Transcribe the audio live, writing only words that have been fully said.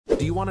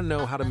Do you want to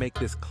know how to make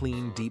this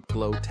clean, deep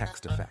glow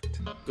text effect?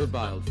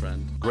 Goodbye, old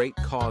friend. Great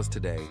cause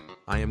today.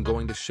 I am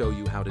going to show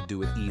you how to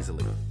do it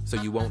easily,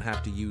 so you won't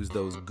have to use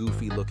those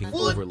goofy-looking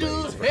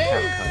overlays for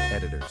CapCut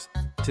editors.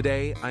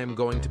 Today, I am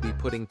going to be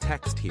putting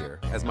text here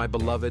as my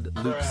beloved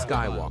Luke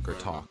Skywalker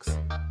talks.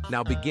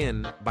 Now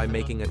begin by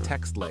making a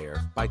text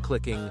layer by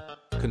clicking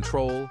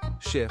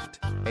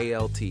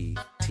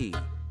Ctrl-Shift-Alt-T,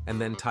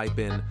 and then type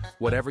in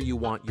whatever you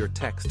want your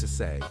text to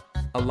say,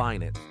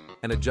 align it,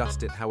 and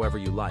adjust it however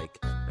you like,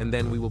 and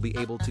then we will be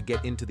able to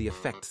get into the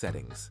effect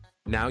settings.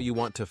 Now you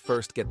want to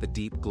first get the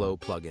Deep Glow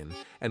plugin,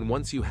 and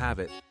once you have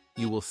it,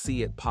 you will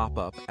see it pop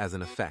up as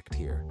an effect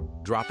here.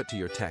 Drop it to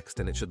your text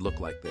and it should look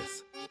like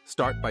this.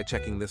 Start by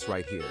checking this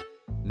right here.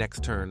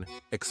 Next turn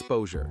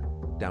exposure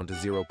down to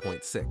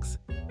 0.6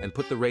 and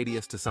put the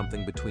radius to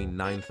something between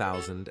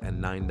 9,000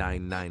 and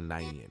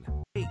 9,999.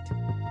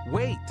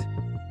 Wait!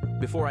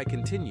 Before I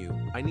continue,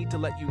 I need to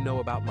let you know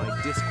about my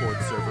Discord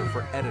server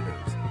for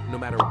editors. No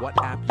matter what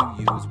app you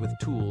use with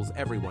tools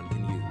everyone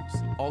can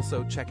use.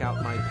 Also, check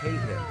out my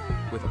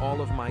payhip with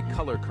all of my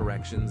color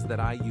corrections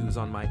that I use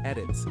on my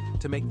edits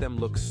to make them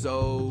look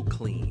so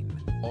clean.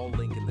 All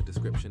link in the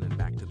description and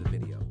back to the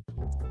video.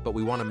 But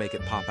we want to make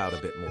it pop out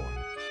a bit more.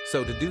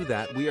 So to do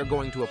that, we are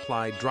going to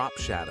apply drop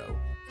shadow.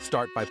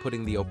 Start by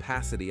putting the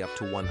opacity up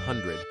to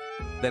 100,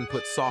 then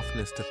put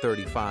softness to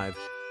 35,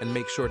 and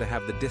make sure to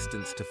have the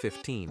distance to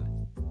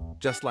 15.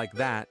 Just like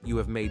that, you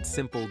have made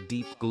simple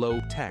deep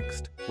glow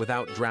text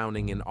without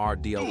drowning in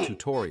RDL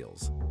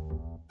tutorials.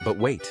 But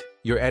wait,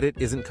 your edit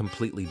isn't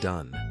completely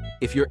done.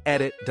 If your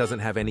edit doesn't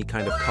have any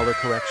kind of color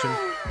correction,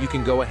 you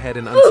can go ahead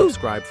and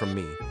unsubscribe from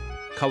me.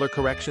 Color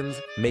corrections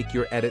make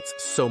your edits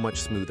so much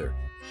smoother.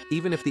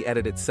 Even if the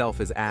edit itself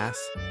is ass,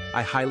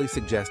 I highly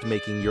suggest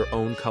making your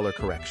own color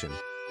correction.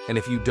 And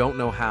if you don't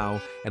know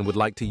how and would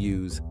like to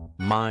use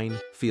mine,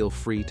 feel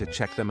free to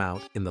check them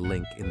out in the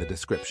link in the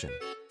description.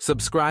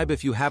 Subscribe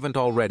if you haven't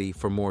already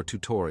for more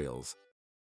tutorials.